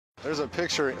There's a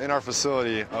picture in our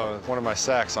facility of one of my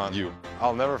sacks on you.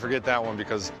 I'll never forget that one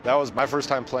because that was my first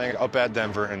time playing up at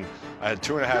Denver, and I had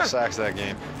 2.5 sacks that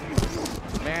game.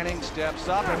 Manning steps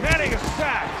up, and Manning is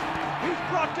sacked. He's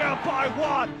brought down by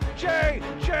Watt.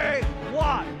 J.J.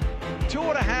 Watt.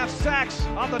 2.5 sacks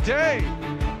on the day.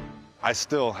 I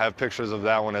still have pictures of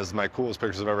that one as my coolest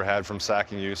pictures I've ever had from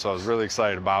sacking you, so I was really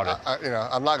excited about it.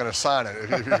 I'm not going to sign it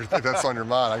if that's on your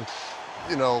mind.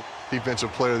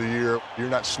 Defensive Player of the Year, you're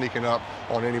not sneaking up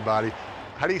on anybody.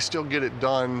 How do you still get it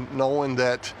done knowing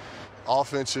that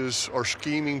offenses are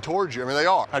scheming towards you? I mean, they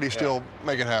are. How do you still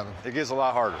make it happen? It gets a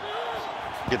lot harder.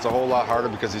 It gets a whole lot harder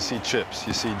because you see chips,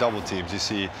 you see double teams, you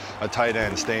see a tight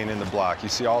end staying in the block, you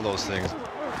see all those things.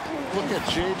 Look at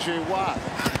J.J. Watt.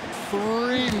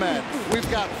 3 men. We've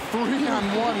got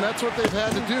 3-on-1. That's what they've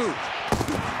had to do.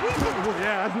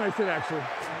 Yeah, that's a nice hit, actually.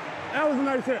 That was a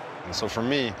nice hit. And so for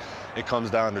me, it comes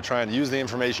down to trying to use the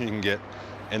information you can get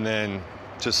and then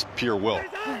just pure will.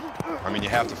 I mean, you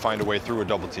have to find a way through a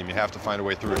double team. You have to find a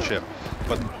way through a chip.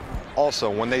 But also,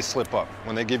 when they slip up,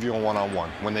 when they give you a one-on-one,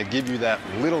 when they give you that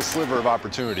little sliver of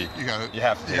opportunity, you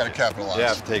have to take it. Capitalize. You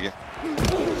have to take it.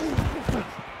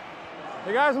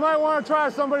 You guys might want to try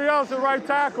somebody else at right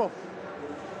tackle.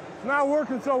 It's not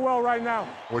working so well right now.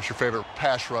 What's your favorite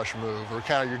pass rush move or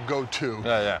kind of your go-to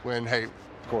when, hey,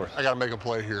 of course, I got to make a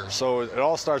play here? So it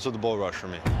all starts with the bull rush for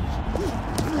me.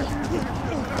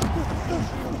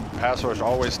 Pass rush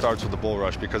always starts with the bull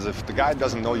rush because if the guy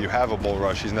doesn't know you have a bull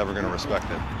rush, he's never going to respect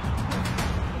it.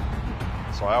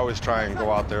 So I always try and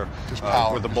go out there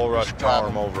with the bull rush, power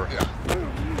him over. Yeah.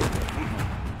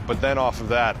 But then off of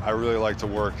that, I really like to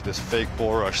work this fake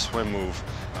bull rush swim move,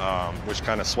 which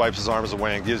kind of swipes his arms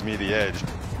away and gives me the edge.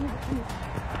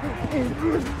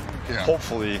 Yeah.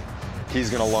 Hopefully, he's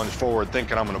going to lunge forward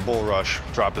thinking I'm going to bull rush,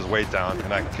 drop his weight down,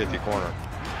 and I can get the corner.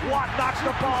 Watt knocks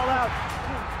the ball out.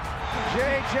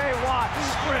 J.J. Watt,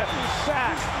 strip,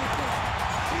 sack.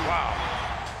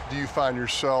 Wow. Do you find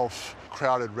yourself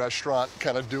crowded restaurant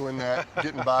kind of doing that,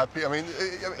 getting by people? I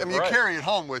mean, you carry it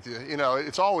home with you. You know,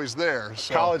 it's always there.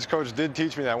 So. College coach did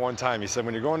teach me that one time. He said,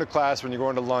 when you're going to class, when you're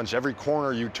going to lunch, every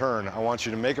corner you turn, I want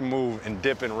you to make a move and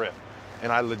dip and rip.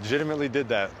 And I legitimately did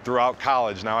that throughout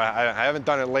college. Now, I haven't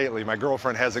done it lately. My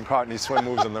girlfriend hasn't caught any swim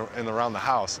moves around the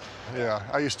house. Yeah,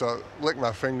 I used to lick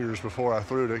my fingers before I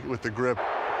threw it with the grip.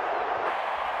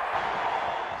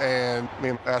 And me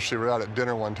and Ashley were out at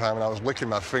dinner one time, and I was licking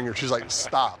my fingers. She's like,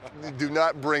 stop. Do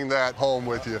not bring that home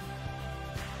with you.